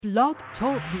Blog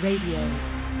Talk Radio.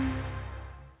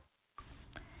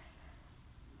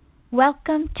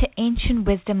 Welcome to Ancient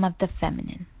Wisdom of the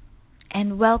Feminine,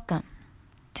 and welcome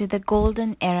to the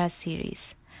Golden Era series,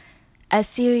 a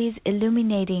series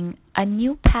illuminating a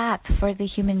new path for the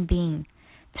human being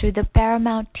through the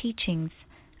paramount teachings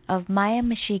of Maya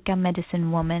Mexica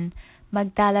medicine woman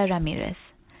Magdala Ramirez.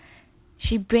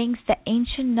 She brings the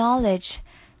ancient knowledge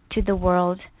to the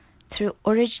world through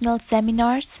original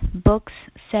seminars, books,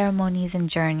 ceremonies, and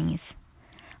journeys.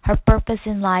 Her purpose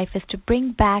in life is to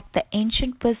bring back the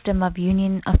ancient wisdom of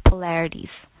union of polarities.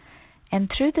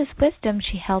 And through this wisdom,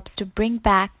 she helps to bring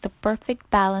back the perfect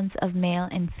balance of male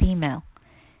and female.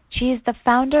 She is the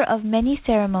founder of many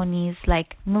ceremonies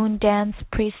like Moon Dance,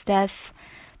 Priestess,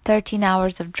 13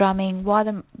 Hours of Drumming,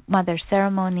 Water Mother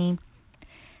Ceremony.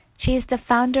 She is the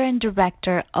founder and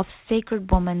director of Sacred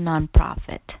Woman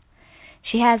Nonprofit.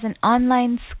 She has an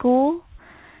online school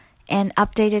and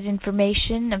updated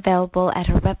information available at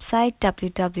her website,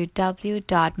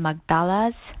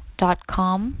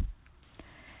 www.magdalas.com.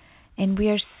 And we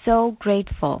are so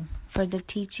grateful for the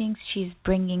teachings she's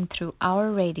bringing through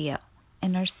our radio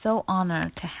and are so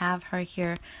honored to have her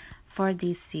here for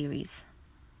this series.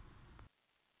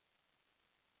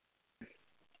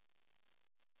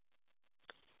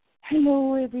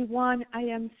 Hello, everyone. I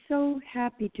am so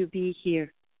happy to be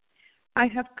here. I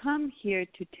have come here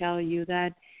to tell you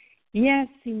that, yes,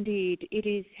 indeed, it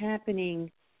is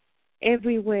happening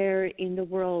everywhere in the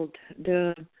world.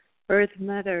 The Earth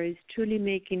Mother is truly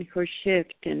making her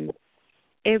shift, and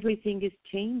everything is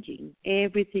changing.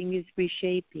 Everything is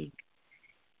reshaping.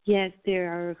 Yes,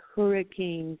 there are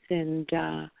hurricanes and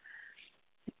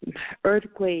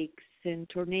earthquakes and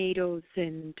tornadoes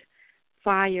and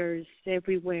fires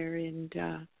everywhere. And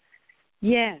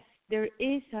yes, there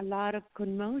is a lot of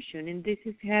commotion, and this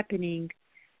is happening,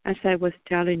 as I was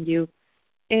telling you,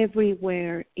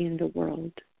 everywhere in the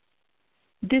world.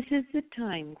 This is the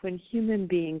time when human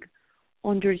beings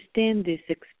understand this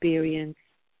experience.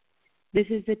 This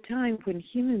is the time when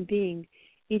human being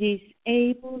it is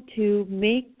able to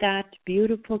make that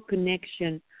beautiful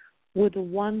connection with the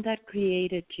one that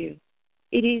created you.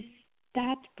 It is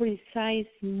that precise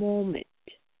moment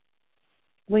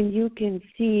when you can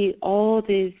see all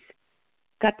these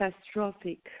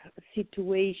catastrophic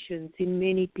situations in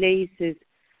many places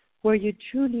where you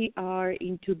truly are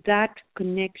into that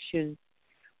connection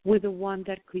with the one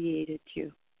that created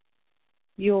you.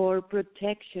 Your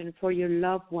protection for your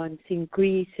loved ones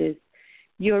increases.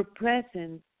 Your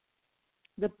presence,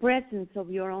 the presence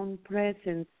of your own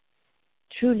presence,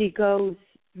 truly goes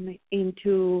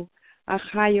into a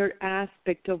higher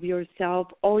aspect of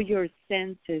yourself. All your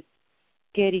senses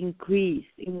get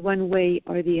increased in one way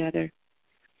or the other.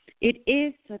 It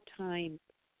is a time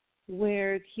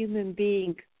where human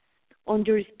beings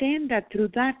understand that through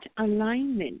that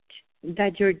alignment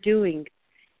that you're doing,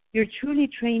 you're truly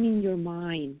training your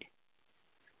mind.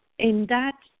 And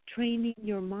that training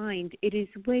your mind, it is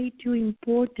way too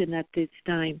important at this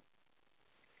time.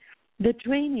 The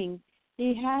training,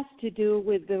 it has to do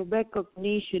with the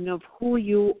recognition of who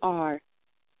you are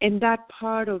and that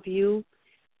part of you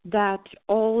that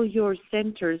all your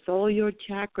centers, all your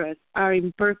chakras are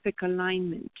in perfect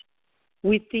alignment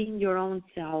within your own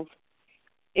self,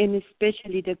 and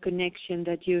especially the connection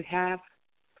that you have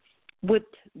with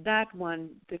that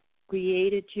one that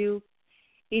created you.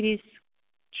 It is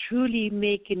truly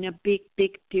making a big,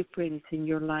 big difference in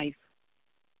your life.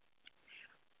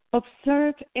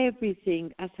 Observe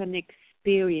everything as an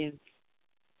experience.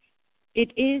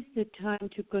 It is the time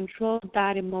to control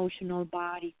that emotional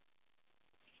body.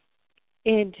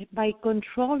 And by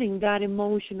controlling that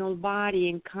emotional body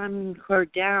and calming her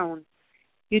down,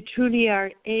 you truly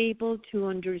are able to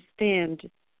understand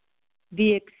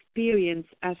the experience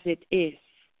as it is.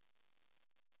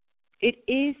 It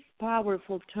is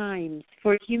powerful times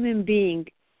for human being.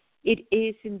 It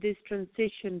is in these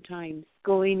transition times,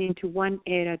 going into one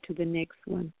era to the next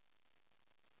one.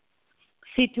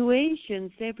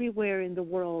 Situations everywhere in the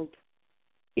world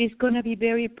is going to be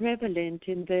very prevalent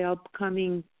in the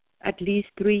upcoming at least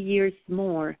 3 years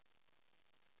more.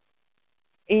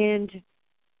 And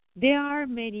there are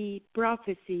many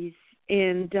prophecies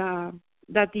and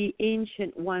that the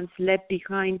ancient ones left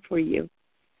behind for you.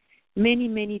 Many,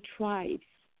 many tribes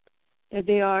that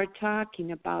they are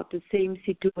talking about the same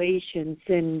situations.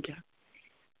 And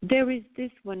there is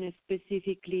this one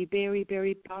specifically very,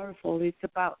 very powerful. It's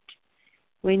about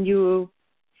when you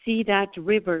see that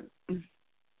river,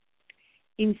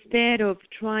 instead of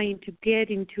trying to get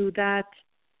into that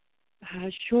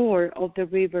shore of the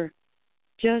river,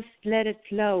 just let it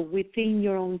flow within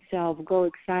your own self. Go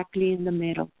exactly in the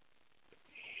middle.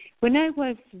 When I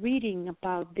was reading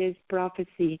about this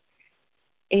prophecy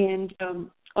and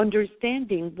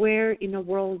understanding where in the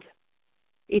world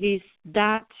it is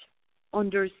that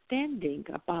understanding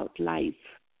about life,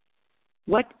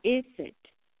 what is it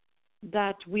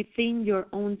that within your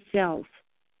own self,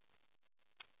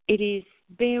 it is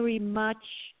very much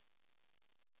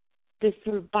the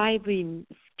surviving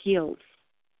skills,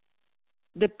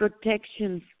 the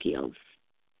protection skills,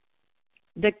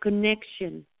 the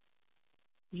connection,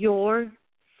 your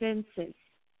senses.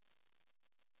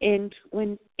 And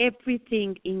when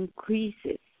everything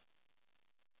increases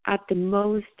at the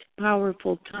most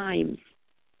powerful times,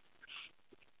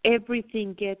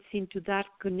 everything gets into that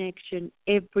connection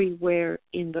everywhere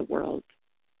in the world.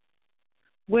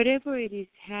 Whatever it is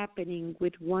happening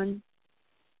with one,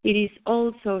 it is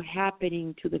also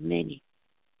happening to the many.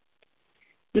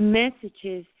 The message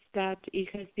is that it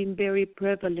has been very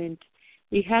prevalent.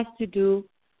 It has to do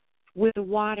with the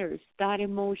waters, that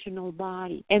emotional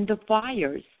body, and the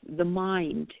fires, the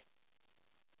mind.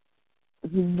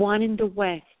 One in the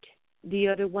west, the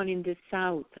other one in the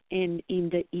south and in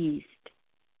the east.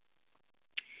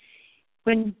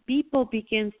 When people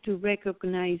begin to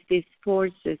recognize these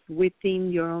forces within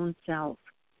your own self,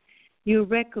 you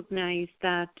recognize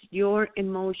that your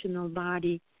emotional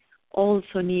body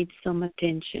also needs some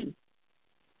attention.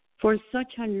 For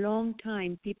such a long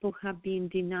time, people have been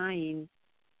denying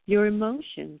your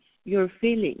emotions, your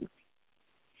feelings,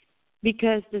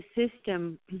 because the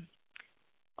system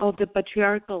of the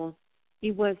patriarchal,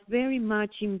 it was very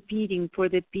much impeding for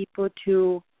the people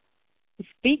to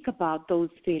speak about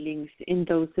those feelings and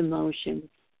those emotions.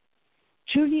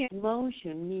 Truly,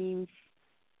 emotion means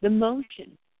the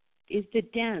motion, is the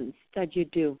dance that you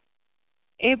do.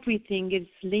 Everything is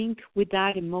linked with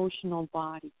that emotional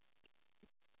body.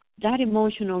 That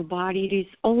emotional body is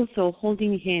also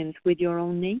holding hands with your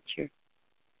own nature.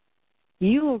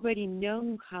 You already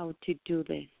know how to do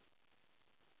this.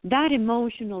 That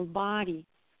emotional body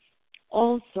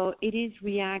also, it is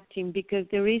reacting because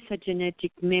there is a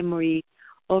genetic memory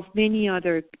of many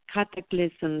other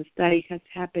cataclysms that it has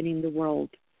happened in the world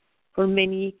for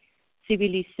many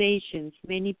civilizations,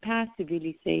 many past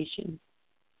civilizations.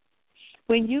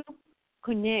 When you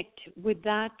connect with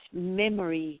that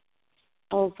memory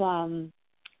of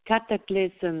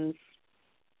cataclysms,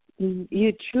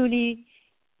 you truly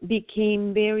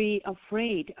became very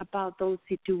afraid about those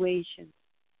situations.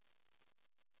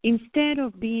 Instead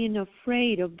of being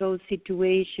afraid of those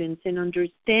situations and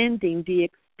understanding the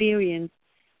experience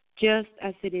just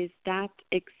as it is that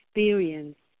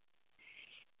experience,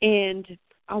 and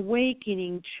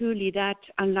awakening truly that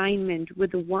alignment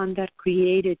with the one that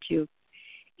created you,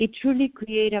 it truly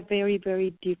creates a very,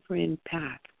 very different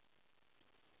path.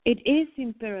 It is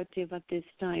imperative at this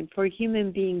time for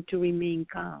human being to remain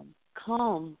calm.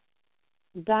 Calm,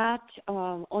 that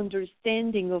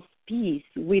understanding of peace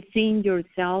within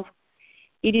yourself,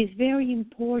 it is very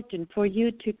important for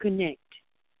you to connect.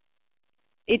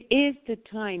 It is the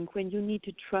time when you need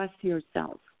to trust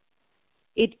yourself.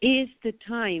 It is the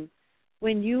time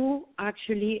when you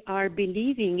actually are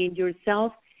believing in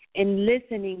yourself and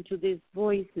listening to these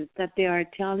voices that they are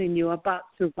telling you about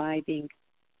surviving.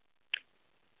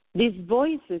 These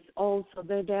voices also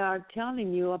that they are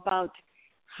telling you about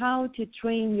how to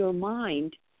train your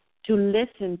mind to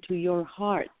listen to your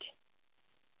heart.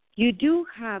 You do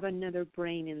have another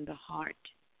brain in the heart,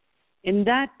 and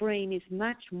that brain is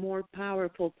much more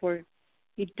powerful, for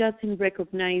it doesn't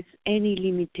recognize any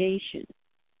limitation.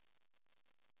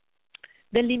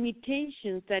 The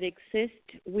limitations that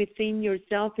exist within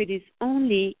yourself, it is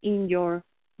only in your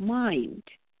mind.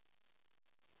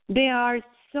 There are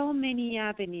so many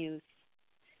avenues,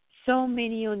 so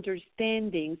many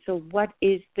understandings of what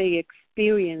is the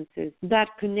experiences that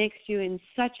connects you in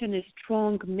such a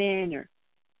strong manner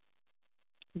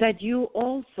that you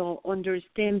also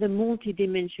understand the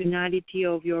multidimensionality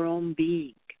of your own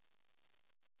being.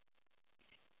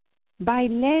 By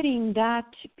letting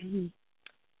that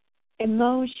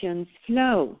emotions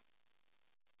flow,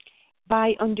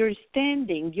 by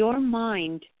understanding your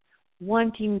mind,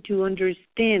 wanting to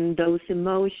understand those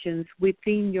emotions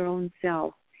within your own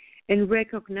self and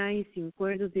recognizing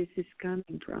where this is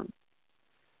coming from.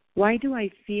 Why do I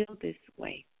feel this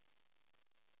way?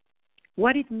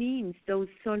 What it means, those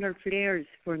solar flares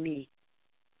for me.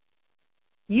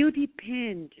 You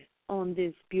depend on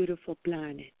this beautiful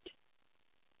planet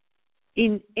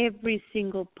in every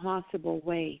single possible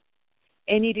way.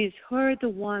 And it is her, the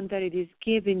one that it is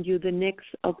giving you the next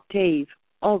octave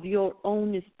of your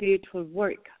own spiritual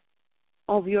work,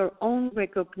 of your own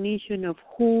recognition of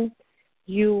who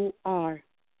you are.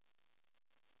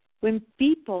 When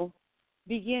people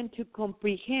begin to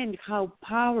comprehend how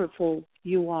powerful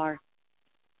you are.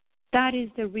 That is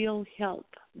the real help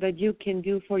that you can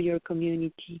do for your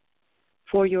community,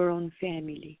 for your own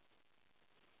family.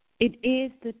 It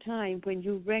is the time when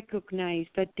you recognize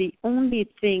that the only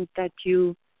thing that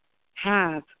you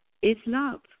have is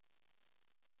love.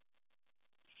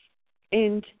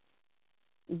 And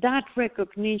that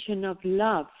recognition of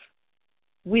love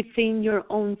within your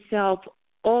own self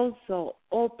also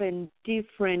open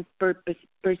different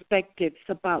perspectives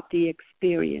about the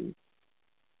experience.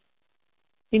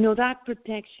 You know, that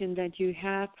protection that you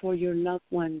have for your loved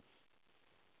ones,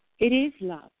 it is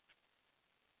love.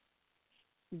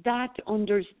 That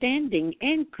understanding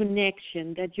and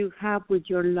connection that you have with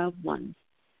your loved ones,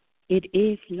 it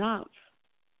is love.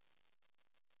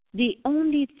 The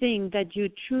only thing that you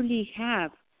truly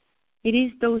have, it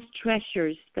is those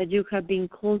treasures that you have been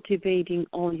cultivating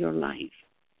all your life.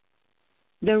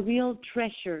 The real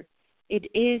treasure, it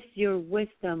is your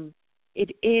wisdom.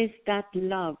 It is that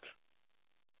love.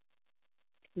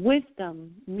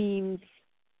 Wisdom means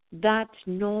that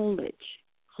knowledge,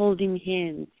 holding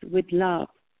hands with love.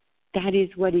 That is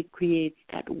what it creates,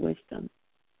 that wisdom.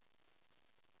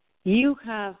 You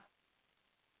have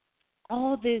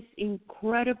all this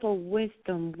incredible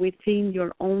wisdom within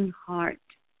your own heart.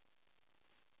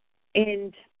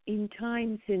 And in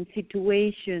times and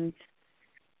situations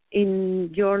in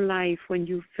your life when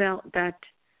you felt that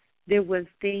there was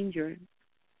danger,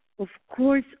 of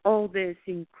course all this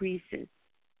increases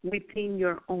within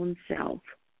your own self.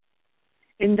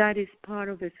 And that is part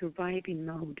of the surviving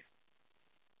mode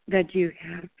that you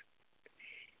have.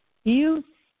 Use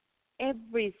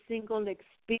every single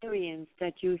experience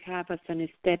that you have as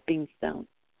a stepping stone.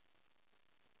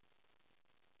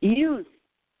 Use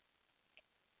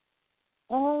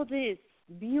all this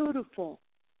beautiful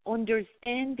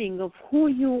understanding of who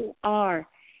you are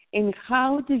and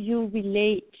how do you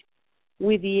relate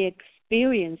with the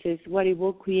experiences, what it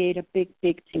will create a big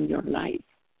picture in your life.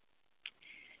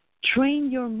 Train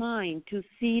your mind to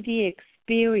see the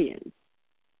experience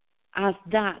as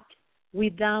that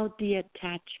without the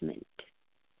attachment.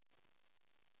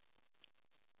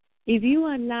 If you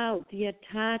allow the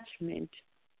attachment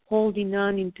holding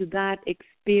on into that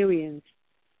experience,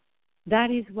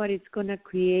 that is what is going to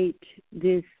create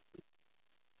this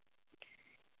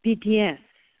PTS.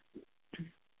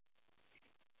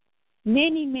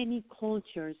 Many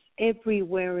cultures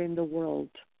everywhere in the world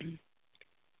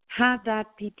have that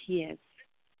PTS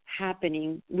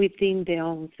happening within their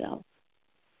own self.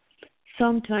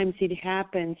 Sometimes it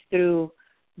happens through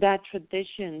that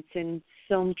traditions and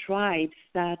some tribes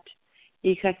that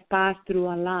it has passed through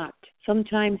a lot.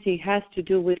 Sometimes it has to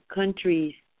do with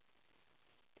countries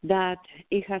that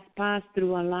it has passed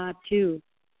through a lot too.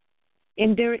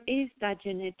 And there is that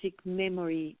genetic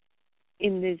memory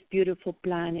in this beautiful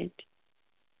planet.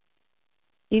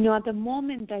 You know, at the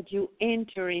moment that you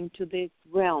enter into this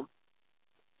realm,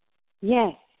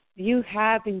 yes, you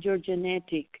have in your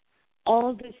genetic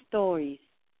all the stories,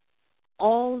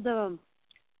 all the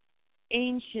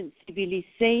ancient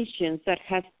civilizations that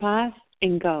have passed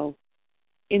and go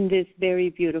in this very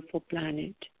beautiful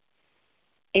planet.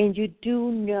 And you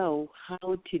do know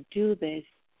how to do this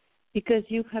because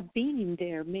you have been in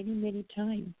there many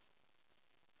times.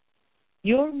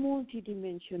 Your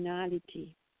multidimensionality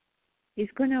is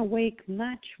going to wake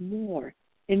much more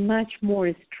and much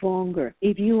more stronger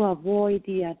if you avoid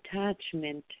the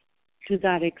attachment to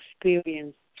that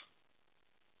experience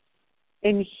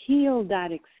and heal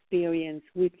that experience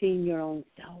within your own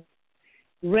self.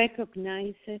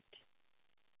 Recognize it.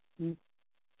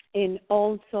 And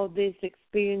also this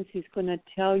experience is going to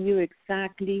tell you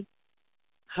exactly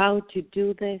how to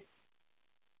do this.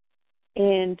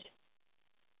 And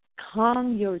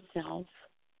calm yourself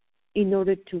in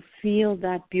order to feel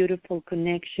that beautiful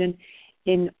connection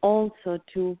and also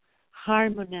to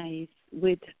harmonize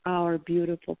with our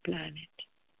beautiful planet.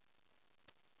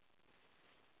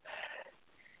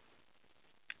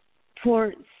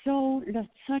 For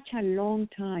such a long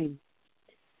time,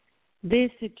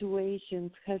 this situation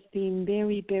has been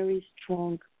very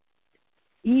strong.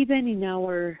 Even in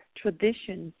our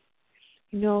traditions,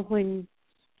 you know, when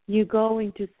you go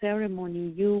into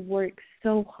ceremony, you work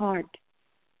so hard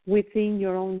within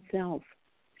your own self.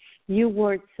 You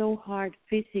work so hard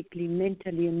physically,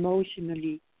 mentally,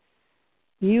 emotionally.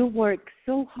 You work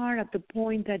so hard at the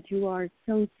point that you are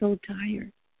so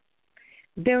tired.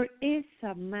 There is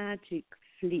a magic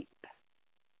sleep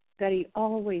that it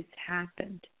always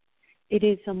happened. It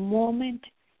is a moment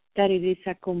that it is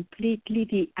a completely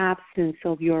the absence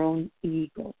of your own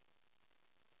ego.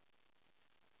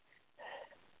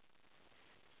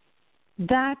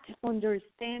 That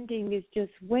understanding is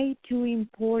just way too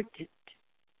important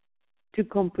to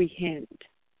comprehend.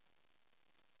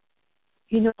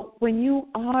 When you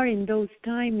are in those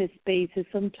time spaces,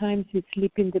 sometimes it's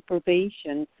sleep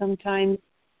deprivation, sometimes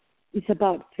it's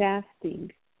about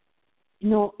fasting.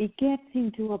 It gets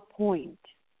into a point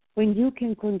when you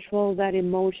can control that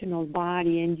emotional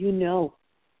body and you know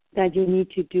that you need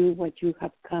to do what you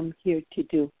have come here to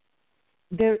do.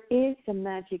 There is a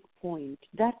magic point,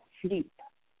 that sleep.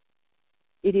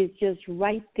 It is just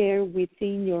right there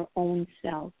within your own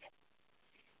self.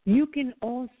 You can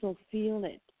also feel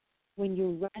it when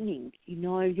you're running.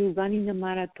 If you're running a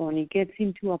marathon, it gets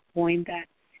into a point that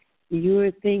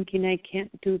you're thinking, I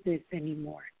can't do this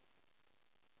anymore.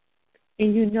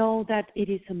 And you know that it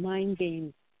is a mind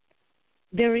game.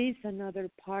 There is another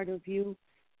part of you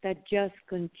that just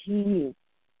continues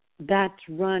that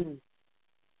run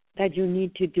that you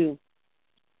need to do.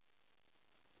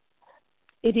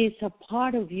 It is a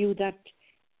part of you that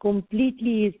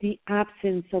completely is the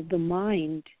absence of the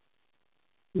mind.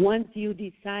 Once you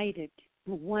decide it,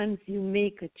 once you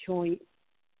make a choice,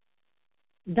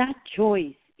 that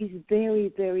choice is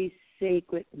very, very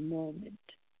sacred moment.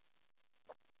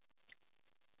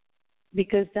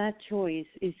 Because that choice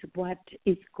is what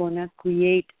is going to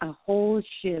create a whole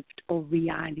shift of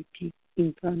reality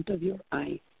in front of your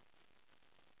eyes.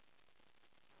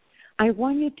 I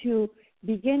want you to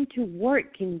begin to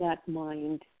work in that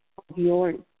mind of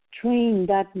yours. Train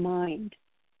that mind.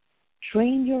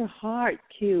 Train your heart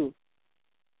to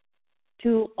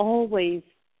always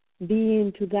be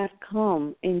into that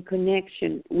calm and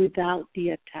connection without the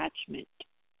attachment.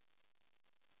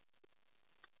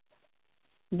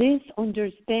 This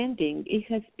understanding, it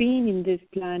has been in this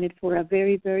planet for a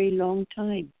very, very long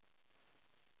time.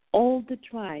 All the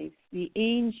tribes, the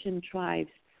ancient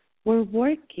tribes, were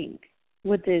working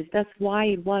with this. That's why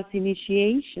it was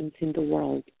initiations in the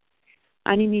world.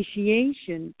 An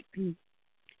initiation,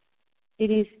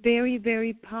 it is very,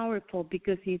 very powerful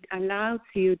because it allows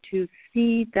you to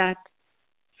see that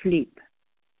sleep.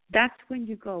 That's when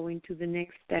you go into the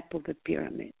next step of the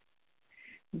pyramid.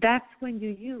 That's when you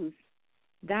use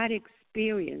that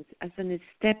experience as a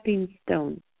stepping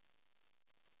stone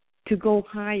to go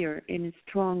higher and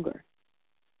stronger.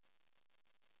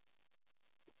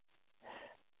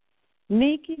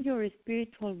 Making your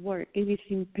spiritual work, it is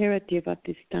imperative at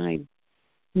this time.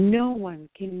 No one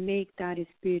can make that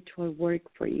spiritual work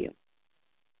for you.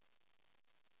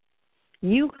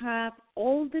 You have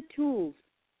all the tools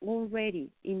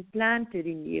already implanted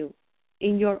in you,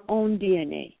 in your own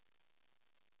DNA.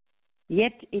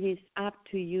 Yet it is up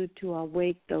to you to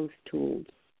awake those tools.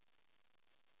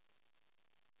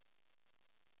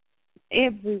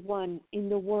 Everyone in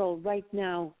the world right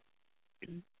now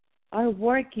are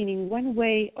working in one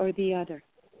way or the other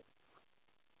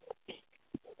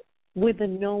with the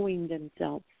knowing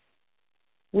themselves,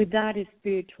 with that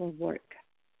spiritual work,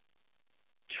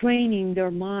 training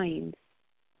their minds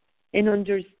and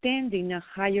understanding a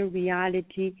higher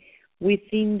reality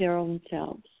within their own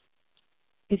selves.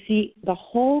 You see, the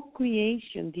whole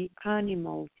creation, the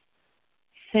animals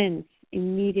sense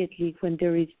immediately when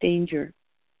there is danger.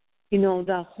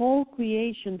 The whole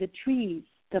creation, the trees,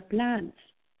 the plants,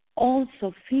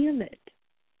 also feel it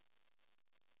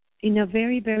in a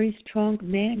very, very strong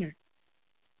manner.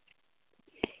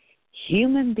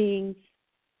 Human beings,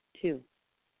 too.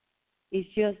 It's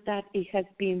just that it has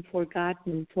been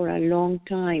forgotten for a long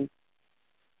time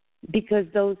because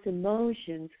those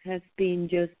emotions has been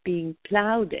just being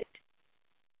clouded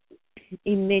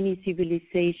in many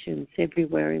civilizations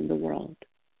everywhere in the world.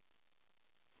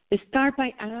 Start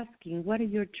by asking, what are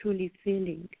you truly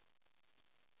feeling?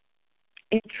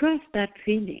 And trust that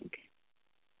feeling.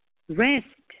 Rest.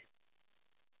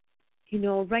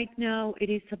 Right now it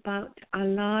is about a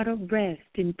lot of rest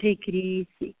and take it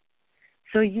easy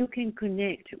so you can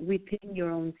connect within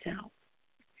your own self.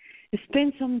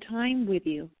 Spend some time with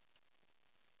you.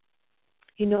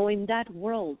 In that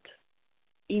world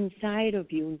inside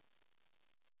of you,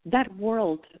 that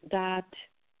world that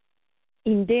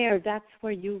in there, that's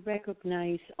where you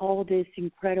recognize all this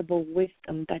incredible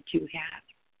wisdom that you have.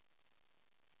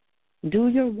 Do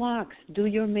your walks, do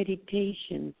your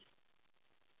meditations,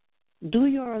 do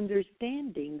your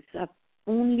understandings of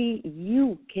only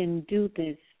you can do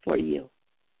this for you.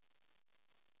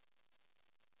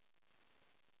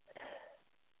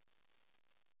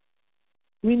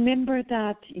 Remember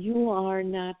that you are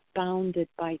not bounded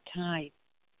by time.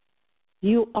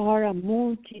 You are a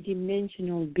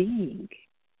multidimensional being.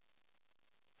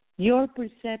 Your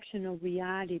perception of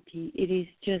reality, it is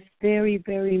just very,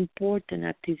 very important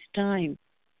at this time.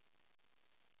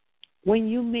 When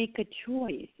you make a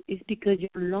choice, it's because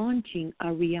you're launching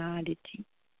a reality.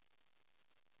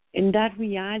 And that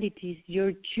reality is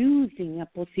you're choosing a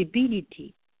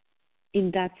possibility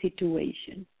in that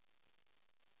situation.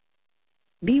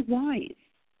 Be wise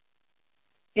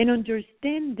and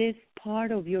understand this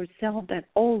part of yourself that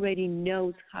already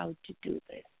knows how to do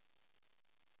this.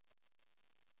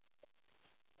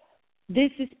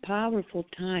 This is powerful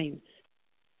times,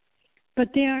 but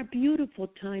there are beautiful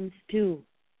times too.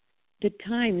 The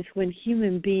times when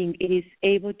human being is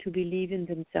able to believe in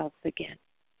themselves again.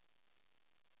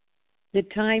 The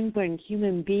time when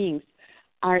human beings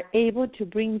are able to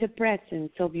bring the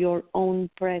presence of your own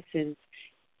presence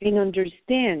and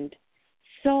understand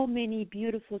so many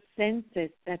beautiful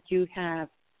senses that you have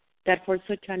that for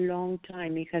such a long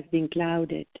time it has been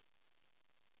clouded.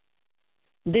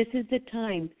 This is the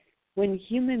time when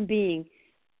human beings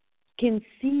can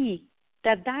see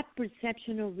that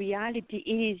perception of reality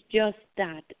is just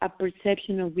that, a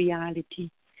perception of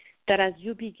reality, that as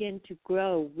you begin to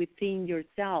grow within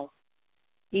yourself,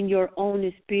 in your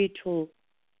own spiritual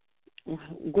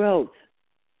growth,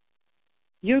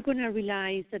 you're going to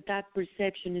realize that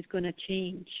perception is going to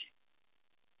change.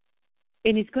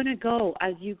 And it's going to go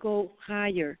as you go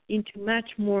higher into much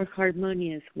more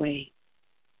harmonious way.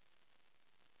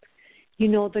 You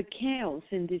know, the chaos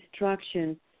and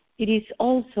destruction, it is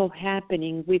also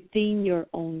happening within your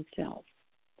own self.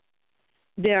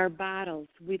 There are battles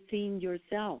within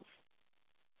yourself.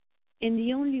 And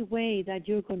the only way that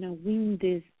you're going to win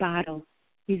this battle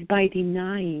is by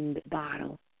denying the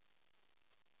battle.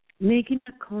 Making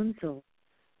a console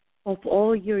of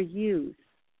all your use.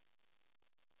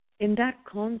 And that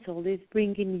console is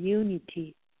bringing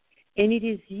unity. And it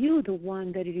is you, the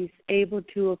one that it is able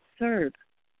to observe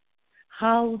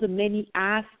how the many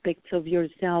aspects of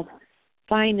yourself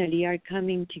finally are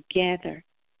coming together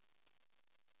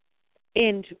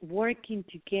and working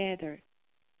together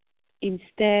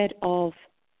instead of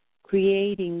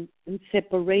creating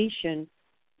separation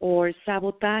or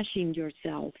sabotaging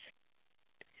yourself.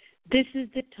 This is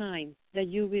the time that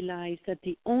you realize that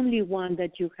the only one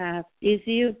that you have is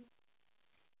you.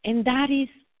 And that is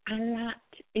a lot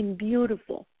and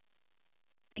beautiful.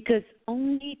 Because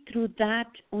only through that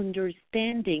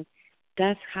understanding,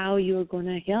 that's how you're going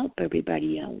to help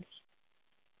everybody else.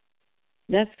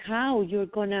 That's how you're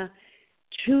going to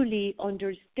truly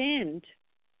understand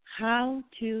how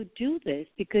to do this,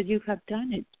 because you have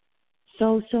done it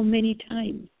so many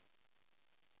times.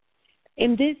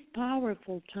 In these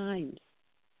powerful times,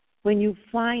 when you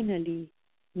finally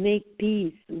make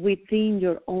peace within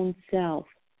your own self,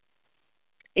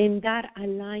 in that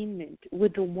alignment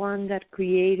with the one that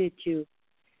created you,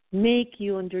 make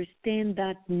you understand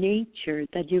that nature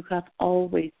that you have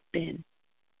always been.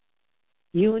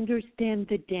 You understand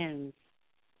the dance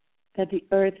that the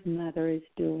Earth Mother is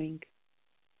doing.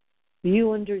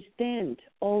 You understand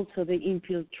also the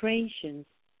infiltrations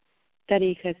that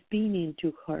it has been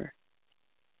into her.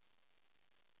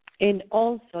 And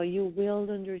also you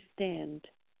will understand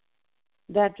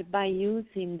that by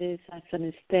using this as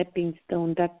a stepping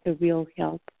stone, that's the real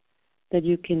help that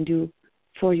you can do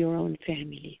for your own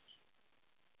family.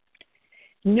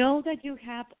 Know that you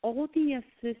have all the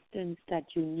assistance that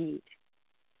you need.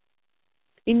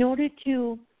 In order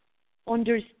to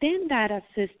understand that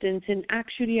assistance and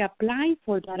actually apply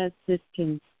for that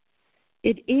assistance,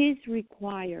 it is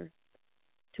required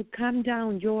to calm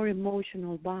down your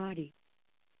emotional body.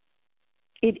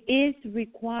 It is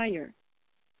required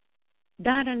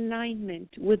that alignment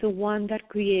with the one that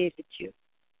created you.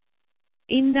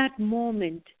 In that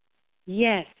moment,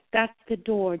 yes, that's the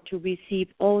door to receive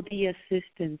all the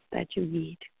assistance that you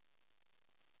need.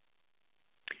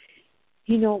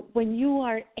 You know, when you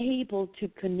are able to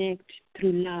connect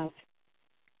through love,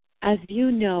 as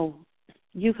you know,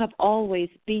 you have always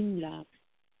been love.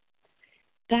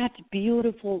 That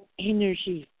beautiful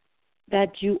energy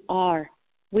that you are,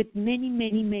 with many,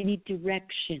 many, many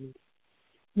directions,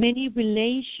 many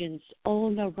relations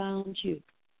all around you,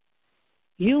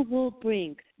 you will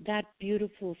bring that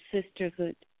beautiful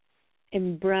sisterhood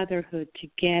and brotherhood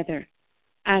together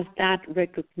as that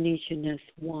recognition as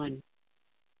one.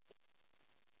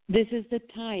 This is the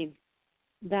time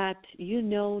that you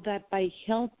know that by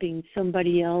helping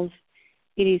somebody else,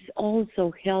 it is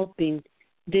also helping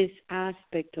this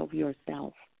aspect of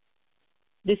yourself.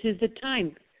 This is the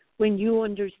time when you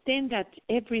understand that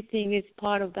everything is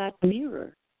part of that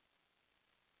mirror.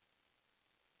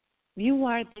 You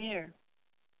are there.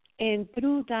 And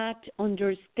through that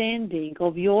understanding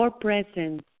of your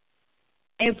presence,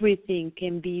 everything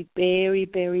can be very,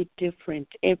 very different.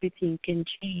 Everything can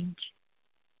change.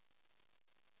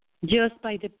 just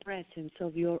by the presence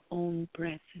of your own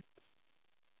presence.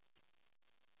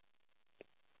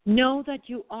 Know that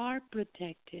you are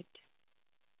protected.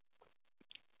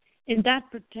 And that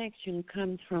protection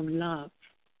comes from love.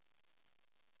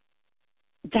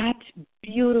 That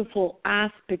beautiful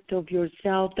aspect of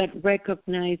yourself that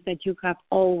recognizes that you have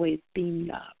always been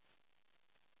loved.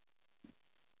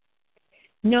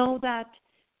 Know that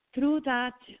through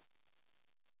that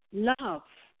love,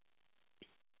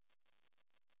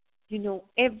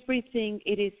 everything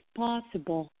it is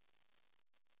possible.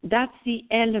 That's the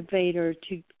elevator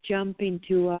to jump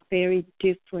into a very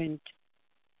different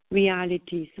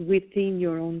realities within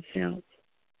your own self.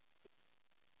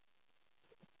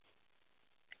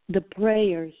 The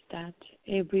prayers that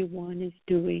everyone is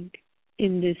doing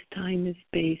in this time and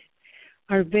space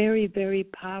are very, very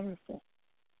powerful.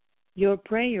 Your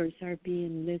prayers are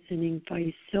being listened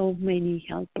by so many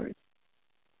helpers.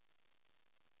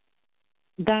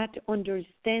 That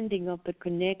understanding of the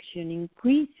connection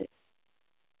increases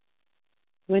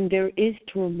when there is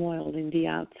turmoil in the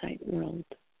outside world.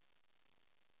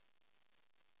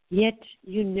 Yet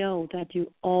you know that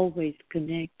you always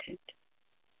connected.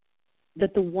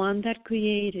 That the one that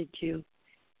created you,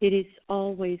 it is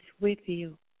always with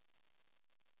you.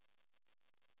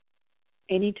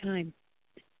 Anytime,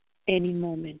 any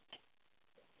moment,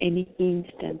 any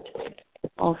instant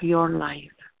of your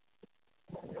life.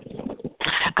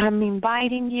 I'm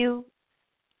inviting you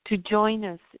to join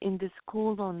us in the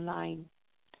school online.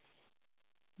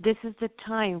 This is the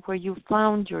time where you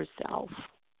found yourself,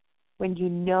 when you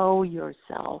know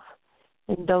yourself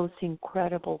and those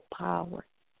incredible powers.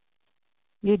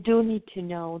 You do need to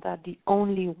know that the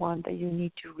only one that you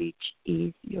need to reach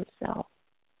is yourself.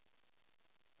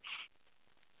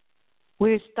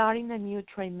 We're starting a new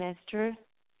trimester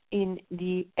in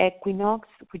the equinox,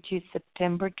 which is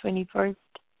September 21st.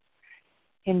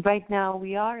 And right now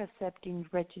we are accepting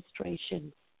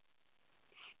registration.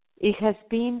 It has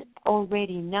been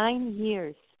already 9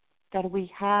 years that we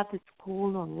have the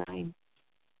school online.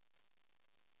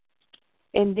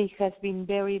 And it has been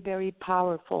very, very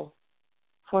powerful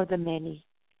for the many,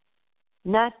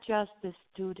 not just the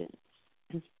students,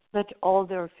 but all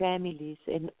their families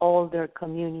and all their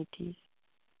communities,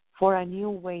 for a new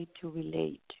way to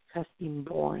relate has been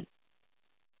born.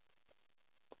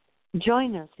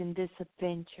 Join us in this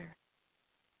adventure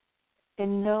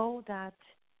and know that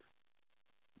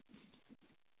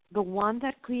the one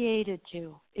that created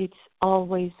you, it's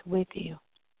always with you.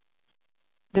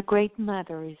 The Great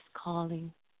Mother is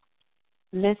calling.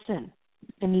 Listen.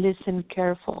 And listen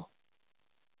careful,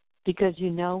 because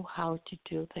you know how to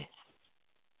do this.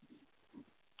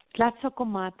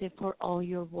 Tlatzocomate for all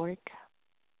your work.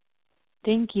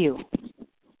 Thank you.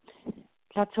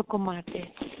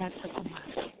 Tlatzocomate.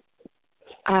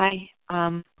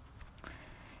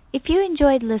 If you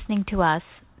enjoyed listening to us,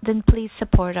 then please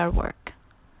support our work.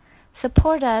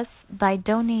 Support us by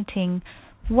donating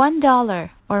 $1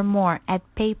 or more at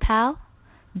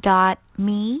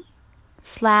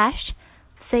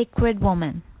paypal.me/Sacred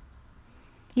Woman.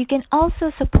 You can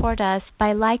also support us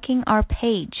by liking our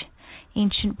page,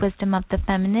 Ancient Wisdom of the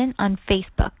Feminine, on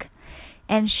Facebook,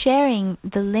 and sharing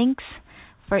the links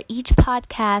for each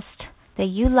podcast that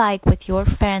you like with your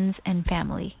friends and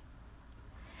family.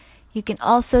 You can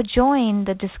also join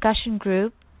the discussion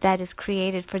group that is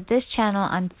created for this channel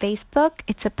on Facebook.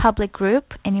 It's a public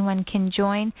group. Anyone can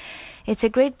join. It's a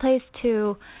great place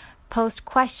to post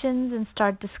questions and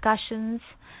start discussions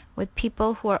with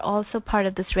people who are also part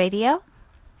of this radio.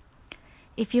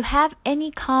 If you have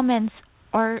any comments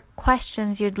or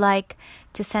questions you'd like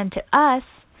to send to us,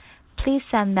 please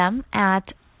send them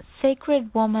at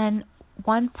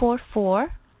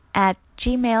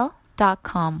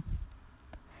sacredwoman144@gmail.com.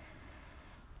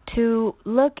 To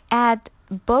look at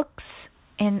books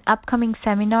and upcoming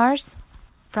seminars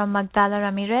from Magdala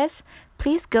Ramirez,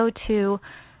 please go to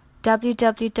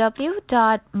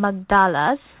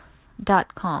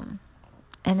www.magdalas.com,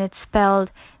 and it's spelled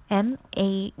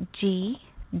Magdalas.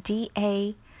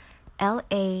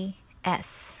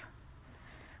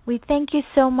 We thank you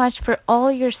so much for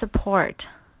all your support,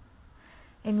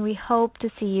 and we hope to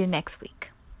see you next week.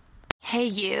 Hey,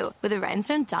 you. With a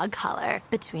rhinestone dog collar.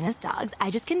 Between us dogs, I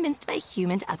just convinced my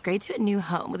human to upgrade to a new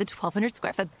home with a 1,200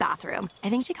 square foot bathroom. I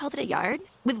think she called it a yard.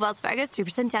 With Wells Fargo's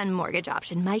 3% down mortgage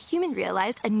option, my human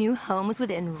realized a new home was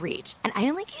within reach, and I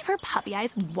only gave her puppy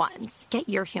eyes once. Get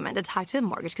your human to talk to a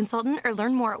mortgage consultant or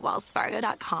learn more at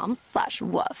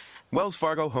wellsfargo.com/woof. Wells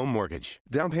Fargo Home Mortgage.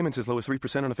 Down payments as low as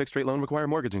 3% on a fixed rate loan require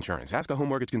mortgage insurance. Ask a home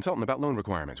mortgage consultant about loan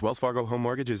requirements. Wells Fargo Home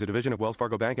Mortgage is a division of Wells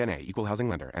Fargo Bank N.A., Equal Housing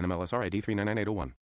Lender, NMLS ID 399801.